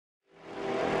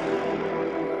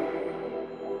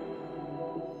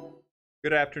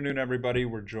Good afternoon, everybody.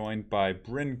 We're joined by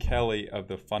Brynne Kelly of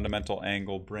the Fundamental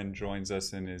Angle. Brynne joins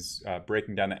us and is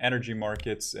breaking down the energy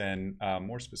markets and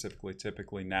more specifically,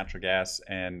 typically natural gas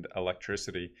and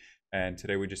electricity. And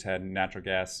today we just had natural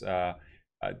gas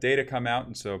data come out.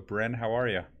 And so, Brynne, how are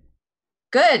you?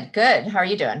 Good, good. How are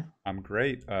you doing? I'm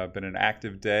great. Been an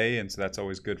active day, and so that's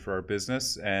always good for our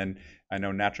business. And I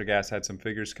know natural gas had some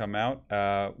figures come out.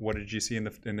 What did you see in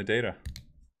the data?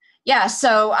 Yeah,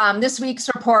 so this week's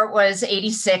report was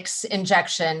 86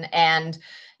 injection, and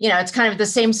it's kind of the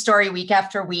same story week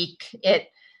after week.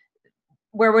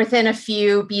 We're within a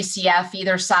few BCF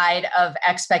either side of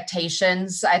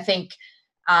expectations. I think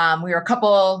we were a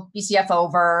couple BCF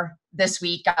over this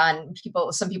week on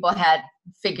people. Some people had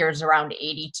figures around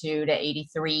 82 to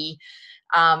 83,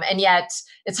 and yet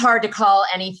it's hard to call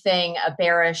anything a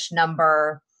bearish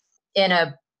number in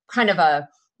a kind of a,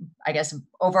 I guess,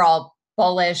 overall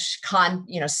bullish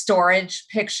storage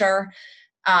picture.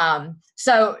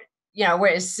 So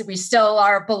we still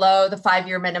are below the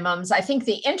 5-year minimums. I think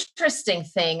the interesting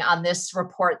thing on this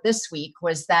report this week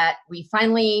was that we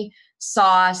finally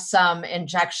saw some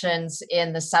injections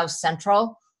in the South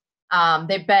Central.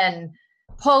 They've been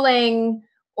pulling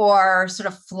or sort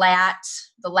of flat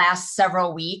the last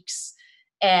several weeks.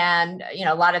 And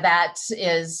a lot of that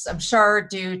is, I'm sure,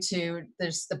 due to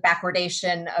there's the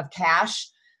backwardation of cash,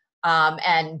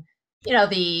 and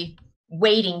the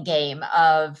waiting game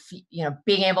of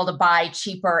being able to buy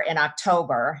cheaper in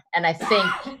October. And I think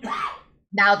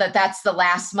now that that's the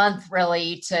last month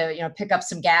really to pick up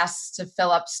some gas to fill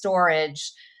up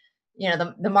storage,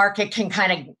 the market can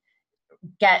kind of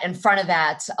get in front of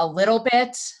that a little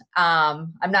bit.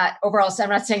 I'm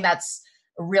not saying that's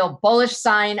a real bullish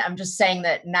sign. I'm just saying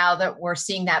that now that we're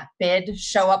seeing that bid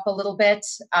show up a little bit,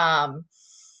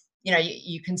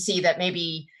 you can see that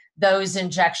maybe those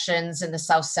injections in the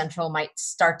South Central might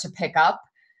start to pick up.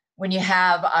 When you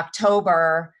have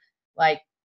October, like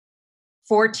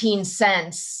 14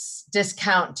 cents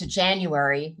discount to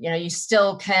January, you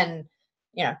still can,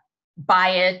 buy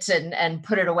it and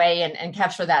put it away and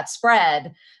capture that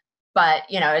spread. But,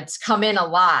 it's come in a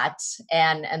lot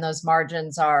and those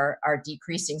margins are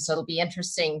decreasing. So it'll be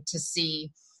interesting to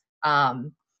see,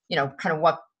 kind of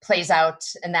what plays out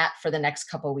in that for the next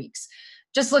couple of weeks.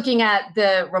 Just looking at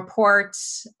the report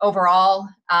overall,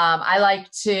 I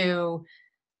like to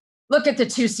look at the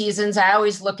two seasons. I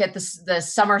always look at the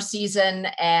summer season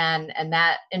and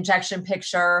that injection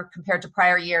picture compared to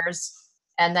prior years.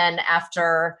 And then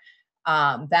after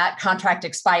that contract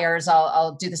expires,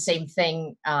 I'll do the same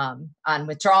thing on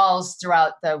withdrawals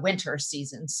throughout the winter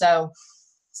season. So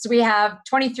we have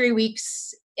 23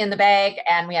 weeks in the bag,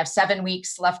 and we have 7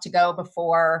 weeks left to go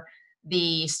before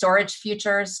the storage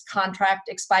futures contract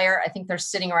expire. I think they're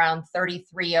sitting around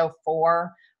 33.04 or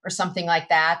something like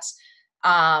that.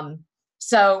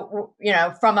 So,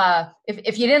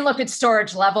 if you didn't look at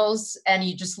storage levels and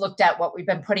you just looked at what we've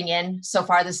been putting in so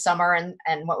far this summer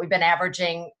and what we've been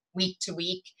averaging week to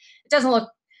week, it doesn't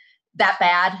look that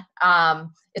bad.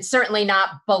 It's certainly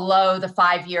not below the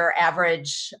 5-year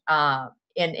average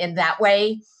in that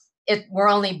way. We're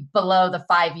only below the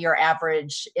 5-year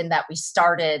average in that we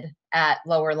started at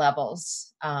lower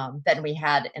levels than we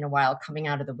had in a while coming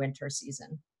out of the winter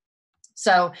season.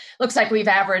 So looks like we've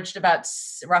averaged about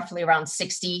roughly around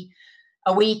 60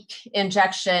 a week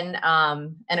injection.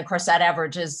 And of course, that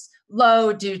average is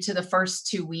low due to the first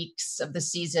 2 weeks of the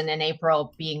season in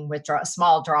April being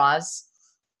small draws.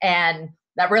 And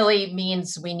that really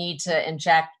means we need to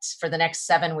inject for the next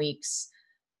 7 weeks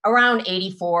around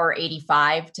 84,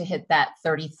 85 to hit that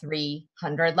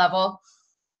 3,300 level.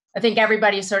 I think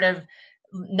everybody sort of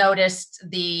noticed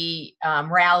the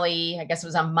rally, I guess it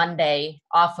was on Monday,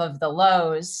 off of the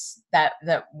lows that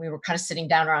we were kind of sitting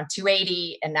down around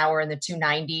 280, and now we're in the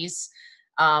 290s.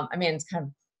 I mean, it's kind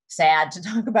of sad to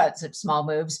talk about such small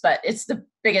moves, but it's the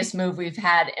biggest move we've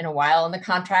had in a while in the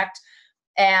contract.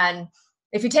 And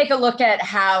if you take a look at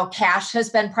how cash has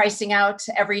been pricing out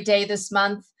every day this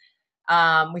month,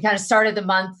 we kind of started the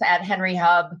month at Henry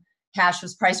Hub. Cash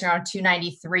was pricing around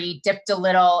 293, dipped a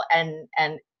little, and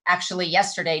actually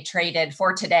yesterday traded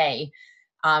for today.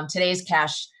 Today's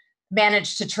cash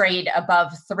managed to trade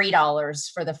above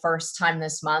 $3 for the first time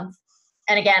this month.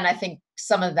 And again, I think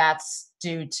some of that's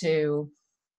due to,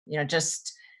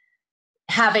 just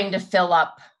having to fill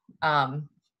up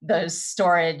those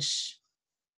storage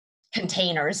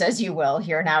containers, as you will,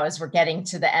 here now as we're getting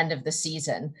to the end of the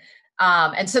season.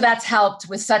 And so that's helped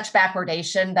with such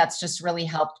backwardation. That's just really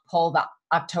helped pull the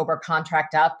October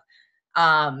contract up.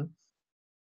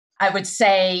 I would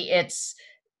say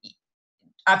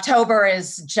October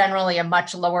is generally a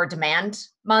much lower demand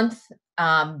month.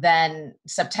 than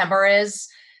September is,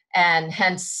 and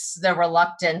hence the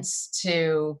reluctance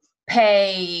to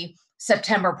pay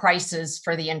September prices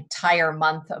for the entire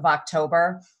month of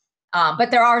October.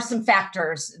 But there are some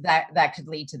factors that could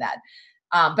lead to that.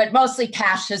 But mostly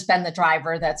cash has been the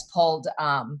driver that's pulled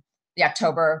the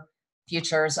October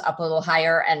futures up a little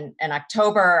higher. And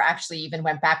October actually even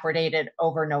went backwardated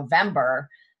over November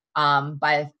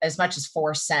by as much as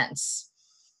 4 cents.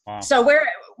 Wow. So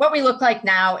what we look like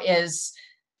now is,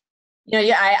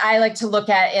 I like to look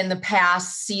at in the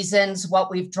past seasons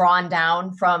what we've drawn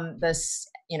down from this,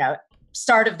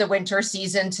 start of the winter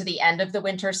season to the end of the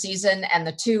winter season. And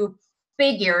the two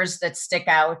big years that stick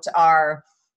out are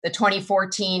the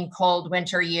 2014 cold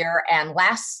winter year and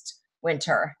last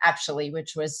winter, actually,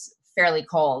 which was fairly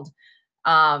cold.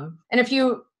 And if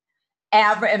you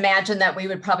imagine that we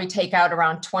would probably take out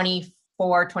around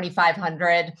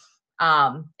 2,500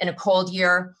 in a cold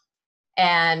year,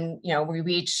 and we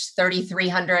reach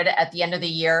 3,300 at the end of the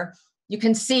year, you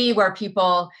can see where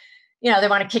people, they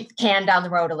want to kick the can down the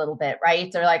road a little bit,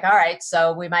 right? They're like, all right,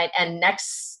 so we might end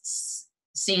next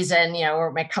season, or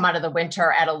we might come out of the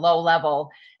winter at a low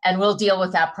level, and we'll deal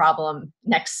with that problem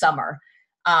next summer.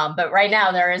 But right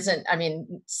now there isn't.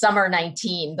 Summer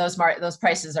 19, those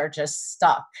prices are just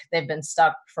stuck. They've been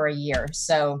stuck for a year,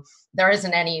 so there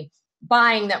isn't any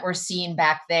buying that we're seeing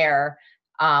back there,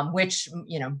 which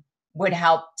would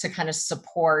help to kind of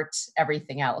support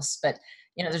everything else. But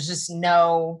there's just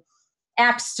no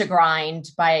axe to grind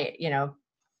by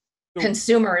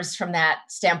consumers from that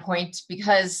standpoint,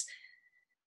 because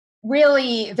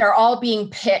really they're all being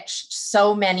pitched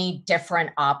so many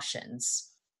different options.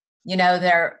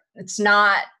 It's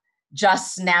not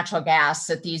just natural gas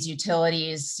that these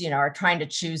utilities are trying to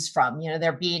choose from.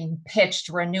 They're being pitched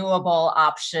renewable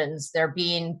options, they're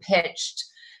being pitched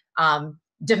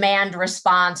demand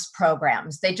response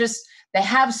programs. They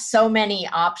have so many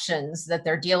options that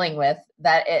they're dealing with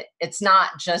that it's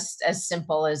not just as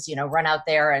simple as run out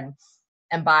there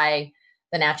and buy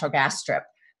the natural gas strip.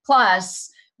 Plus,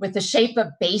 with the shape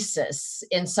of basis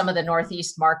in some of the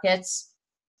Northeast markets,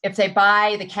 if they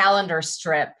buy the calendar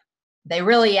strip, they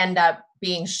really end up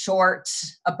being short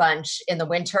a bunch in the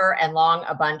winter and long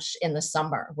a bunch in the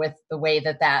summer, with the way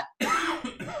that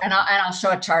and I'll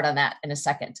show a chart on that in a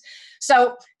second.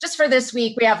 So just for this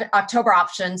week, we have October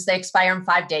options. They expire in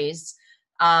 5 days.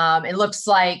 It looks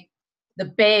like the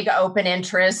big open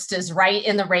interest is right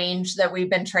in the range that we've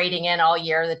been trading in all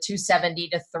year, the 270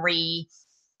 to 3.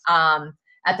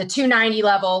 At the 290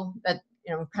 level, that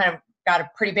kind of got a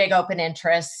pretty big open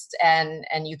interest, and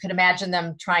you could imagine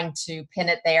them trying to pin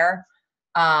it there.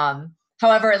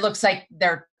 However, it looks like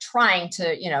they're trying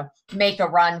to, make a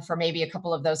run for maybe a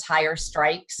couple of those higher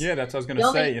strikes. Yeah, that's what I was going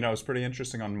to say. It was pretty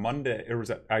interesting on Monday.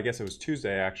 I guess it was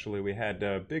Tuesday, actually. We had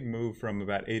a big move from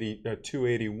about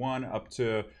 281 up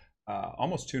to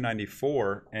almost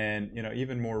 294. And,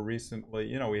 even more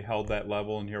recently, we held that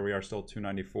level, and here we are still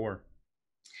 294.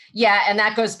 Yeah, and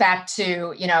that goes back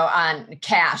to, on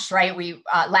cash, right? We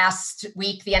last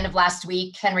week, the end of last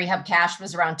week, Henry Hub cash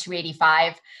was around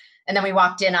 285. And then we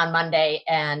walked in on Monday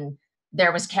and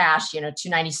there was cash,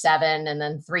 297 and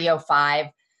then 305.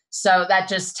 So that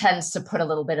just tends to put a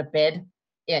little bit of bid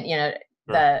in,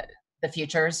 Sure. the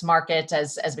futures market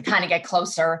as we kind of get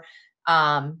closer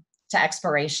to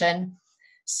expiration.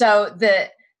 So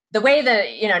the way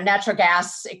that, natural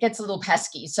gas, it gets a little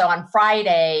pesky. So on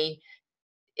Friday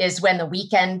is when the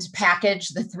weekend package,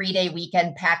 the 3-day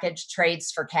weekend package,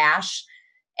 trades for cash.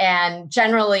 And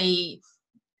generally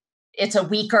it's a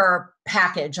weaker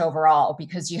package overall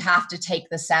because you have to take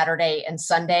the Saturday and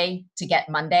Sunday to get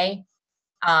Monday.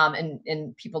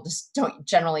 And people just don't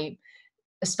generally,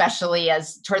 especially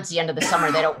as towards the end of the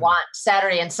summer, they don't want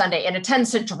Saturday and Sunday, and it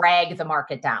tends to drag the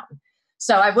market down.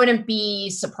 So I wouldn't be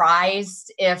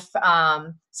surprised if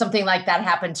something like that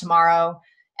happened tomorrow,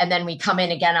 and then we come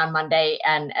in again on Monday,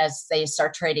 and as they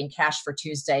start trading cash for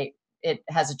Tuesday, it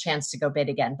has a chance to go bid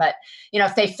again. But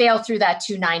if they fail through that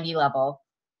 290 level,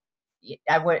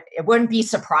 it wouldn't be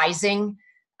surprising,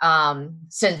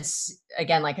 since,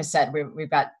 again, like I said, we've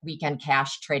got weekend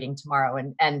cash trading tomorrow,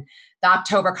 and the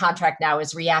October contract now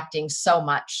is reacting so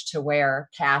much to where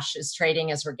cash is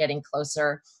trading as we're getting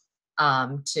closer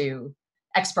to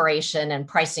expiration and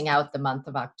pricing out the month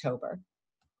of October.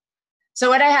 So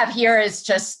what I have here is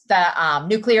just the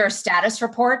nuclear status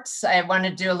reports. I want to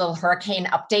do a little hurricane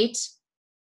update.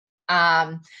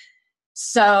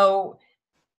 So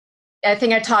I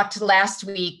think I talked last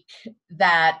week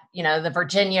that, the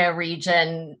Virginia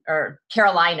region or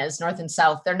Carolinas, North and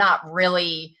South, they're not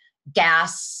really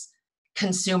gas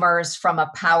consumers from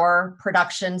a power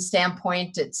production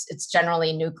standpoint. It's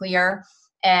generally nuclear.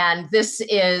 And this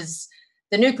is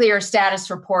the nuclear status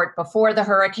report before the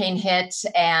hurricane hit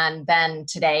and then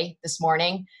today, this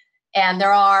morning. And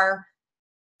there are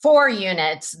 4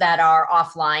 units that are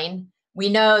offline. We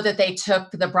know that they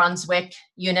took the Brunswick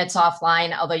units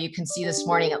offline, although you can see this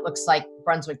morning it looks like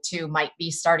Brunswick 2 might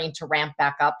be starting to ramp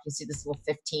back up. You see this little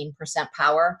 15%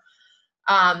 power.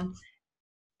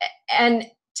 And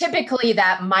typically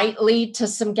that might lead to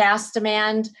some gas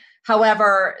demand.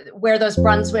 However, where those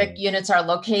Brunswick units are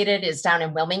located is down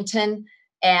in Wilmington.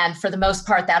 And for the most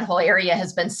part, that whole area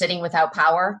has been sitting without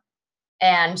power.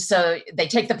 And so they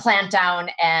take the plant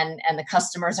down and the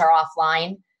customers are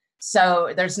offline.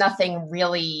 So there's nothing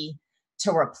really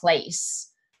to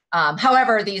replace.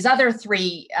 However, these other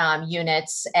 3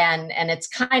 units, and it's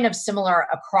kind of similar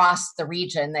across the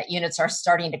region, that units are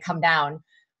starting to come down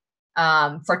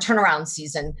for turnaround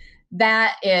season.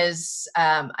 That is,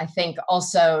 I think,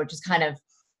 also just kind of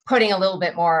putting a little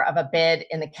bit more of a bid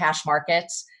in the cash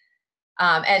markets.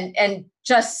 And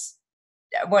just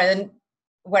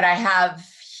what I have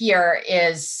here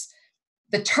is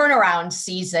the turnaround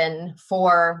season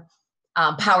for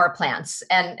power plants.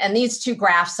 And these 2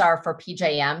 graphs are for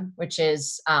PJM, which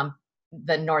is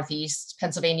the Northeast,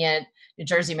 Pennsylvania, New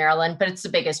Jersey, Maryland, but it's the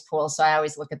biggest pool. So I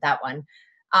always look at that one.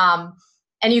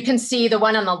 And you can see the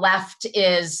one on the left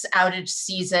is outage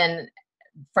season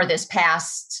for this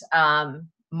past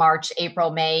March,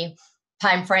 April, May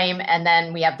timeframe. And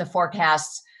then we have the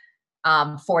forecast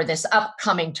for this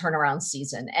upcoming turnaround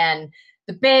season. And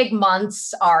the big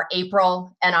months are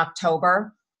April and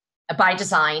October by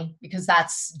design, because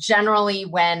that's generally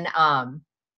when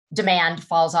demand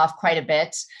falls off quite a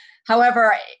bit.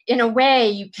 However, in a way,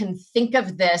 you can think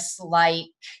of this like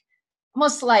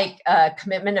almost like a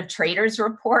commitment of traders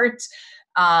report,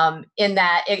 in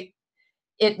that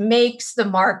it makes the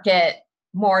market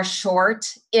more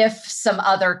short if some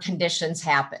other conditions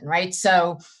happen, right?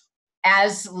 So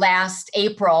as last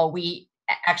April, we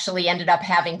actually ended up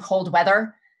having cold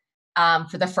weather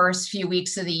for the first few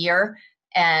weeks of the year.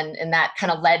 And that kind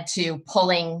of led to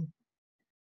pulling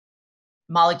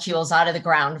molecules out of the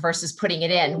ground versus putting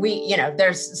it in.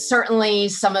 There's certainly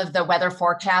some of the weather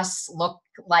forecasts look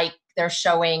like they're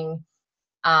showing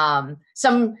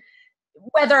some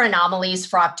weather anomalies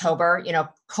for October,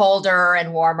 colder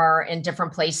and warmer in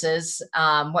different places.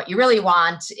 What you really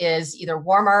want is either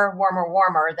warmer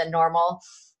than normal,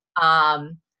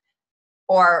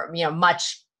 or,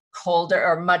 much colder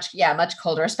or much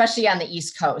colder, especially on the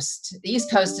East Coast. The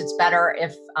East Coast, it's better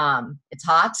if it's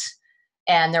hot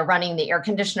and they're running the air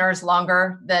conditioners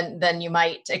longer than you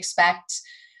might expect.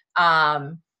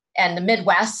 And the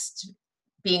Midwest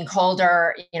being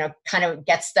colder, kind of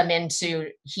gets them into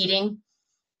heating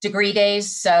degree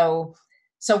days. So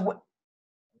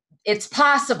it's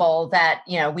possible that,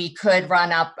 we could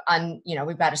run up on,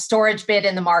 we've got a storage bid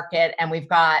in the market, and we've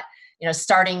got,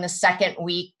 starting the second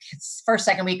week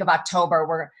of October,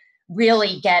 we're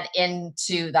really get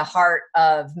into the heart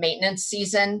of maintenance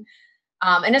season.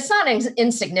 And it's not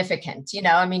insignificant,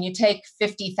 you take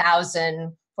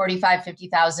 50,000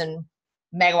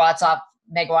 megawatt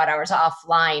hours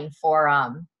offline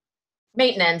for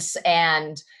maintenance,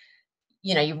 and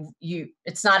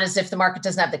it's not as if the market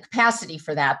doesn't have the capacity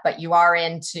for that, but you are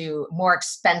into more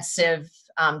expensive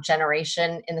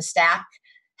generation in the stack.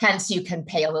 Hence, you can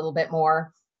pay a little bit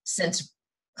more, since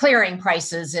clearing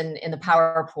prices in the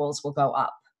power pools will go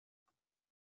up.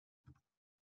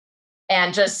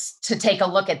 And just to take a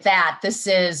look at that, this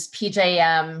is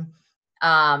PJM.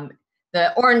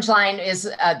 The orange line is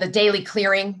the daily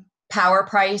clearing power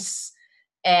price.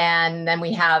 And then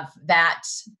we have that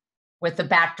with the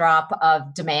backdrop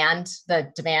of demand,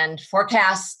 the demand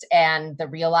forecast and the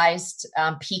realized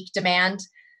peak demand.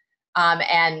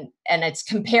 And it's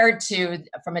compared to,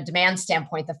 from a demand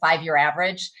standpoint, the 5-year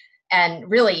average. And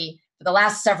really, for the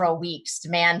last several weeks,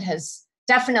 demand has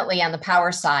definitely on the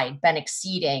power side been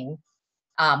exceeding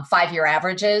 5-year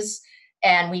averages.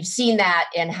 And we've seen that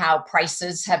in how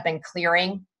prices have been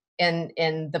clearing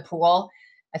in the pool.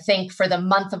 I think for the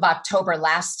month of October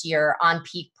last year, on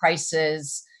peak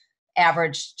prices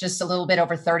averaged just a little bit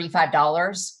over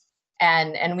 $35.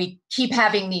 And we keep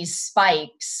having these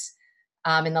spikes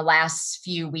in the last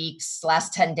few weeks,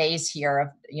 last 10 days here, of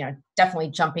definitely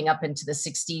jumping up into the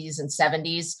 60s and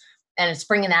 70s. And it's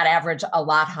bringing that average a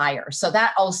lot higher. So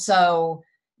that also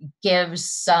gives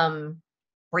some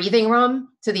breathing room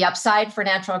to the upside for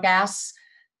natural gas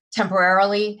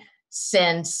temporarily,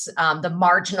 since the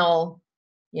marginal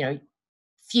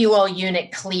fuel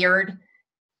unit cleared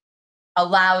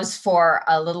allows for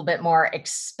a little bit more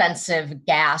expensive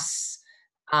gas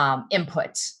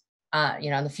input,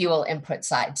 on the fuel input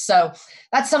side. So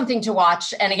that's something to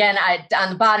watch. And again, on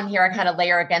the bottom here, I kind of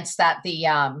layer against that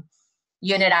the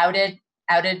unit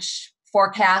outage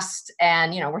forecast.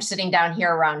 And, we're sitting down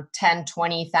here around 10,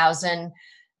 20,000.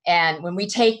 And when we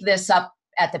take this up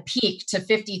at the peak to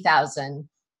 50,000,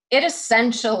 it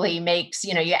essentially makes,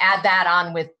 you add that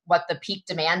on with what the peak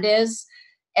demand is.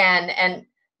 And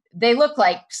they look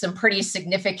like some pretty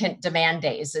significant demand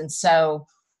days. And so,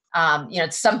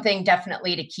 it's something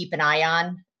definitely to keep an eye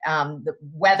on. The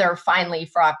weather finally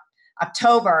for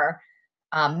October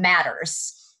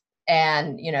matters.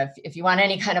 And, if you want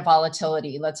any kind of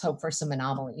volatility, let's hope for some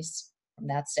anomalies from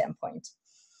that standpoint.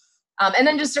 And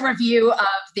then just a review of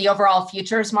the overall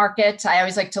futures market. I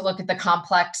always like to look at the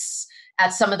complex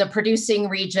at some of the producing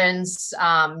regions,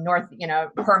 north,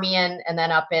 Permian, and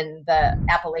then up in the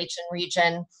Appalachian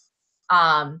region,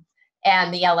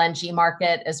 and the LNG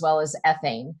market, as well as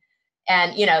ethane.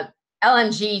 And,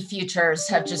 LNG futures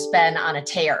have just been on a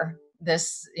tear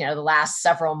this, the last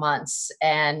several months.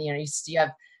 And, you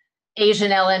have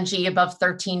Asian LNG above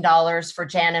 $13 for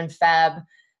Jan and Feb.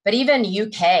 But even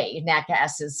UK nat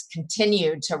gas has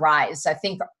continued to rise. I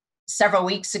think several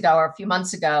weeks ago or a few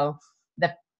months ago,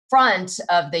 the front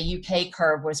of the UK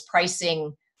curve was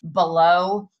pricing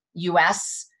below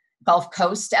US Gulf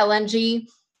Coast LNG,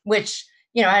 which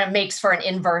it makes for an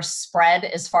inverse spread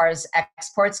as far as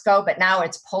exports go. But now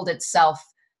it's pulled itself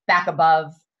back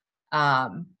above,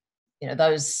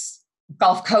 those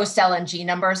Gulf Coast LNG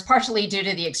numbers, partially due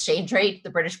to the exchange rate, the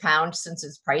British pound, since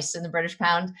it's priced in the British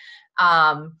pound,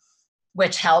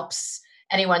 which helps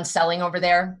anyone selling over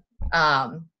there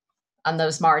on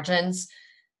those margins.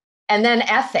 And then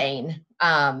ethane.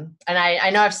 And I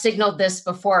know I've signaled this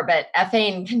before, but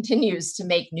ethane continues to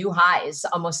make new highs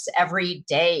almost every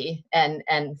day and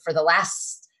for the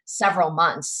last several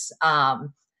months.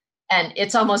 And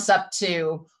it's almost up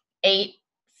to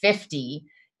 850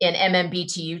 in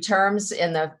MMBTU terms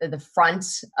in the front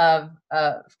of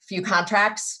a few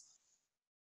contracts.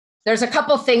 There's a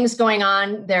couple things going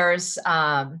on. There's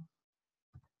a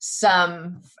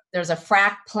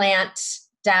frac plant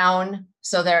down,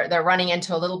 so they're running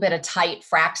into a little bit of tight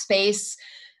frac space.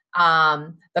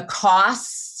 The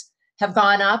costs have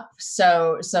gone up.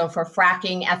 So for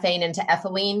fracking ethane into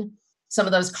ethylene, some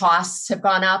of those costs have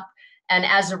gone up, and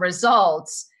as a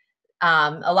result,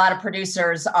 a lot of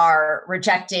producers are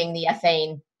rejecting the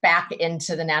ethane back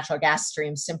into the natural gas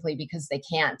stream simply because they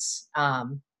can't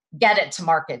get it to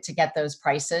market to get those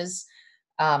prices.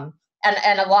 And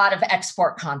a lot of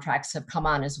export contracts have come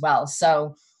on as well.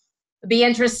 So it'd be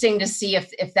interesting to see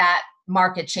if that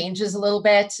market changes a little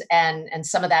bit and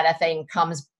some of that ethane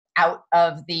comes out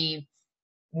of the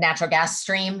natural gas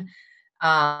stream.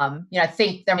 I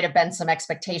think there might have been some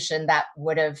expectation that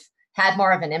would have had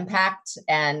more of an impact,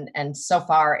 and so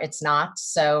far it's not.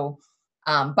 So,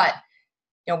 but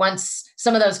once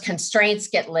some of those constraints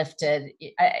get lifted,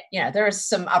 there is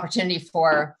some opportunity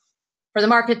for the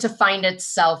market to find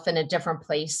itself in a different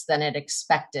place than it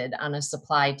expected on a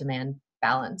supply-demand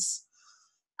balance.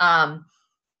 I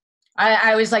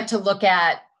always like to look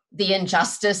at the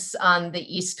injustice on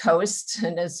the East Coast,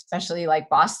 and especially like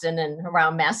Boston and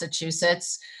around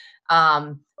Massachusetts,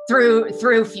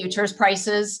 through futures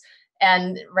prices.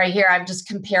 And right here, I'm just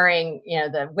comparing,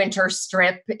 the winter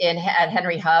strip at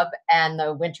Henry Hub and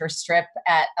the winter strip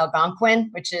at Algonquin,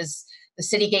 which is the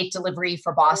Citygate delivery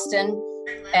for Boston.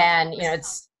 And,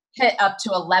 it's hit up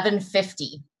to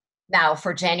 1150 now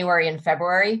for January and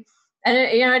February. And,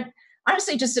 it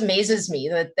honestly just amazes me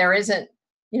that there isn't,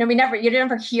 you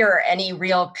never hear any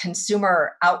real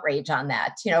consumer outrage on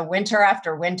that, winter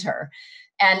after winter.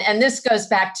 And this goes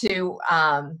back to,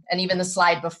 and even the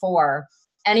slide before,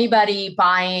 anybody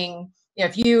buying,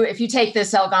 if you take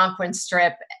this Algonquin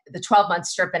strip, the 12-month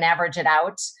strip, and average it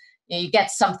out, you get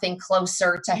something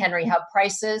closer to Henry Hub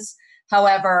prices.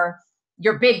 However,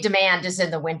 your big demand is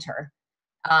in the winter,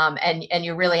 and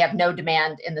you really have no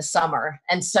demand in the summer.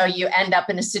 And so you end up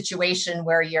in a situation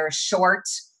where you're short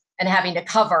and having to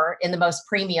cover in the most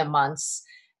premium months,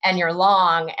 and you're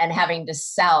long and having to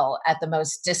sell at the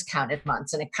most discounted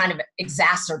months. And it kind of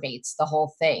exacerbates the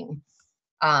whole thing,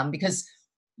 because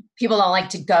people don't like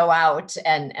to go out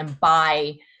and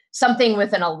buy something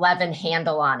with an 11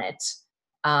 handle on it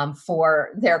for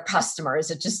their customers.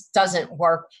 It just doesn't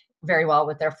work very well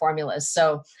with their formulas.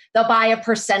 So they'll buy a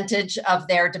percentage of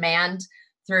their demand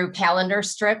through calendar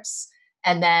strips,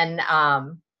 and then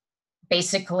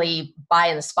basically buy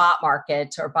in the spot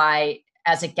market or buy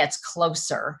as it gets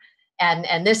closer.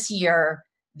 And this year,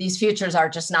 these futures are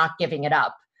just not giving it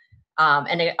up.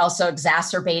 And it also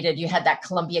exacerbated, you had that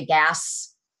Columbia Gas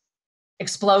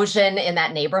explosion in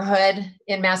that neighborhood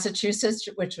in Massachusetts,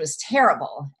 which was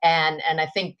terrible. And I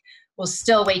think we'll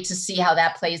still wait to see how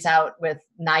that plays out with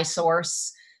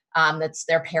NiSource, that's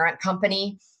their parent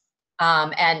company,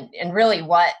 and really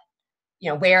what,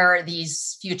 where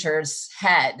these futures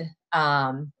head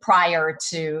prior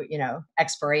to,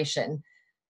 expiration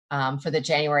for the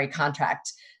January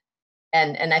contract.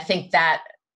 And I think that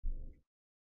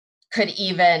could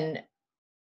even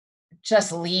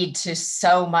just lead to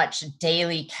so much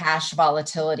daily cash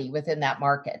volatility within that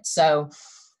market. So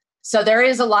there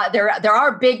is a lot, there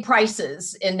are big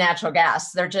prices in natural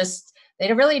gas.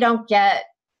 They really don't get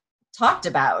talked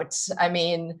about. I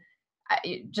mean,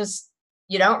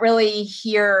 you don't really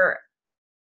hear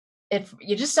it.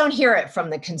 You just don't hear it from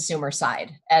the consumer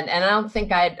side. And I don't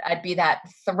think I'd be that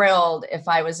thrilled if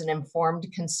I was an informed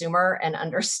consumer and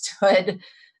understood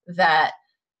that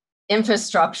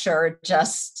infrastructure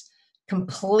just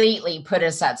completely put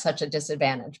us at such a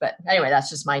disadvantage. But anyway, that's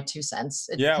just my 2 cents.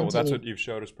 Well, that's what you've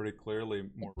showed us pretty clearly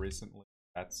more recently.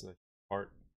 That's a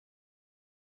part.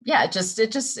 Yeah, it just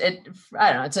I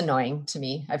don't know, it's annoying to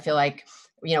me. I feel like,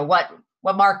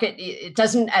 what market, it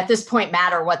doesn't at this point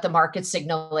matter what the market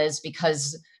signal is,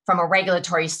 because from a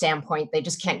regulatory standpoint, they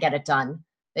just can't get it done.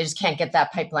 They just can't get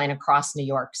that pipeline across New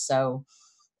York. So,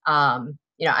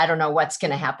 I don't know what's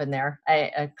going to happen there.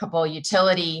 A couple of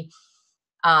utility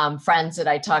friends that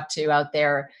I talked to out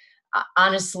there,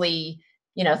 honestly,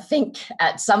 think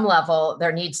at some level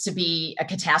there needs to be a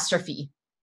catastrophe.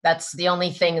 That's the only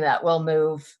thing that will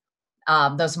move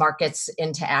those markets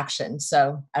into action.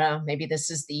 So I don't know, maybe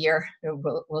this is the year.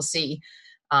 We'll see.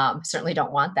 Certainly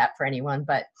don't want that for anyone,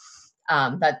 but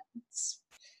that's,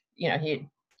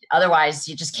 otherwise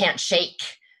you just can't shake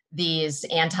these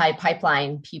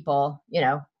anti-pipeline people,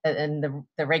 and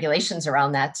the regulations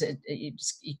around that. You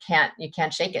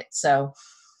can't shake it. So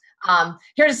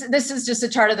this is just a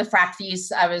chart of the frac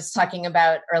fees I was talking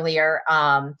about earlier.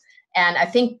 And I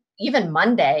think even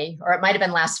Monday, or it might have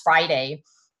been last Friday,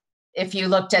 if you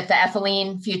looked at the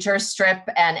ethylene future strip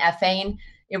and ethane,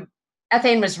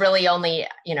 ethane was really only,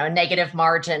 a negative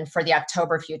margin for the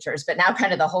October futures, but now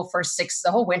kind of the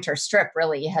whole winter strip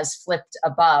really has flipped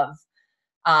above.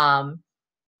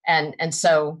 And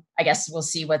so I guess we'll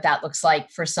see what that looks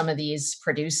like for some of these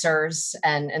producers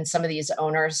and some of these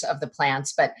owners of the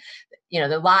plants. But,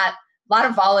 a lot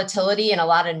of volatility and a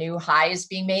lot of new highs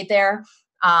being made there,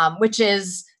 which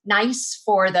is nice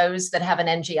for those that have an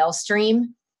NGL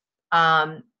stream.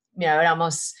 It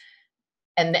almost,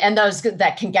 and those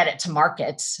that can get it to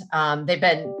market. They've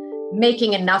been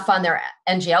making enough on their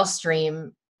NGL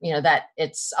stream, that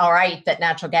it's all right that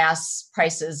natural gas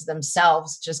prices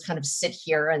themselves just kind of sit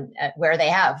here and where they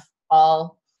have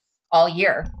all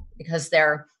year, because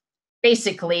they're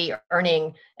basically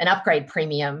earning an upgrade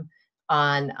premium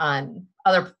on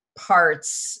other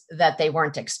parts that they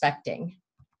weren't expecting.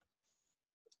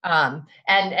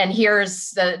 And here's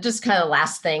the just kind of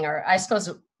last thing, or I suppose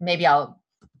maybe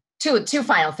two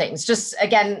final things. Just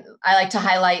again, I like to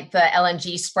highlight the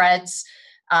LNG spreads.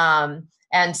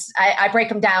 And I break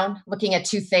them down looking at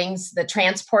 2 things: the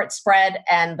transport spread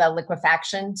and the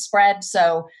liquefaction spread.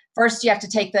 So first, you have to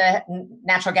take the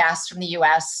natural gas from the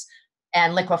US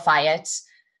and liquefy it.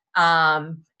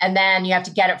 And then you have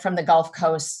to get it from the Gulf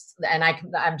Coast. And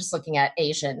I'm just looking at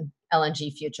Asian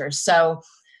LNG futures. So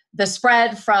the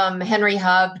spread from Henry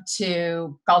Hub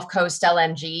to Gulf Coast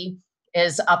LNG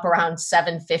is up around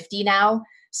 $7.50 now.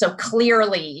 So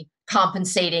clearly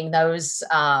compensating those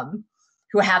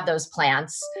who have those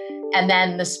plants. And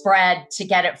then the spread to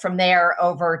get it from there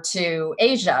over to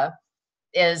Asia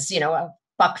is,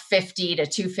 $1.50 to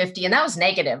 $2.50. And that was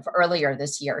negative earlier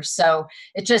this year. So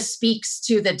it just speaks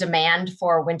to the demand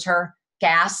for winter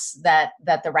gas that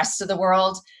the rest of the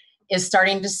world is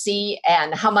starting to see,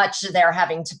 and how much they're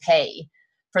having to pay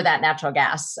for that natural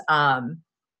gas.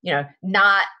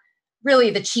 Not really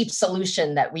the cheap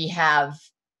solution that we have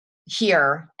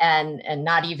here, and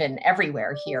not even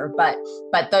everywhere here,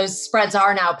 but those spreads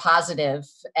are now positive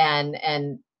and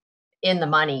in the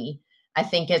money. I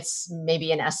think it's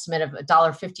maybe an estimate of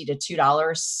 $1.50 to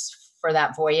 $2 for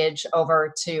that voyage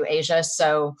over to Asia.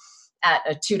 So at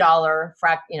a $2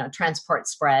 transport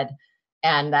spread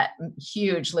and that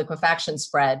huge liquefaction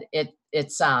spread,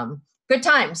 it's good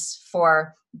times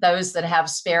for those that have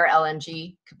spare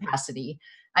LNG capacity.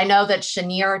 I know that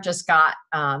Cheniere just got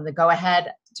the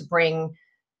go-ahead to bring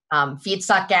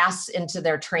feedstock gas into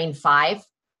their Train 5.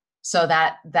 So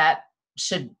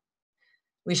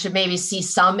we should maybe see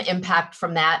some impact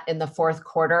from that in the fourth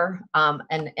quarter.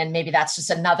 And maybe that's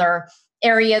just another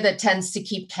area that tends to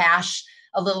keep cash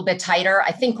a little bit tighter.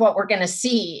 I think what we're going to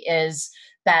see is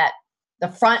that the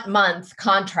front month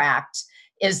contract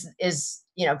is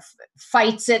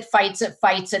fights it,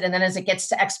 and then as it gets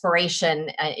to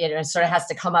expiration, it sort of has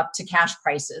to come up to cash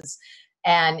prices,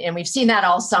 and we've seen that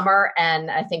all summer,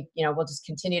 and I think we'll just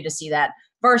continue to see that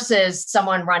versus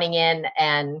someone running in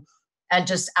and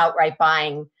just outright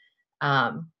buying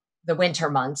the winter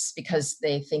months because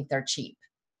they think they're cheap.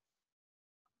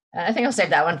 I think I'll save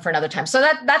that one for another time. So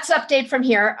that's the update from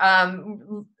here.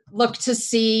 Look to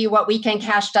see what weekend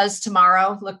cash does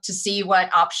tomorrow. Look to see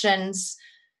what options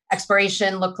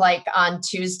expiration look like on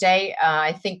Tuesday.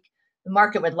 I think the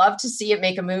market would love to see it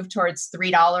make a move towards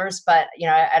 $3, but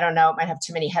I don't know. It might have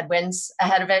too many headwinds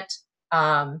ahead of it.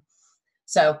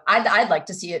 So I'd like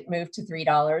to see it move to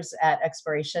 $3 at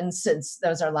expiration, since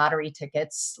those are lottery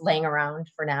tickets laying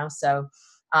around for now. So,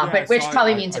 but which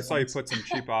probably means I saw you put some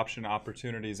cheap option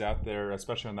opportunities out there,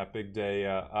 especially on that big day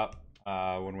up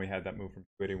when we had that move from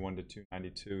 281 to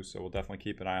 292. So we'll definitely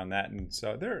keep an eye on that. And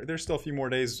so there's still a few more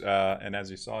days, and as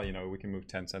you saw, we can move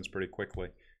 10 cents pretty quickly.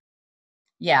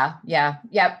 Yeah.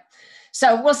 Yep.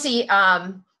 So we'll see.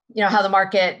 How the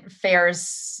market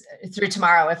fares through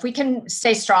tomorrow. If we can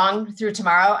stay strong through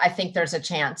tomorrow, I think there's a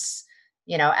chance,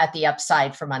 at the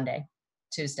upside for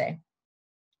Tuesday.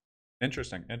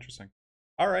 Interesting.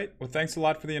 All right. Well, thanks a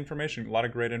lot for the information. A lot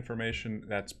of great information.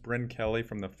 That's Brynne Kelly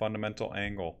from the Fundamental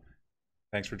Angle.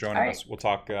 Thanks for joining us. We'll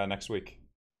talk next week.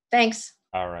 Thanks.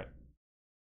 All right.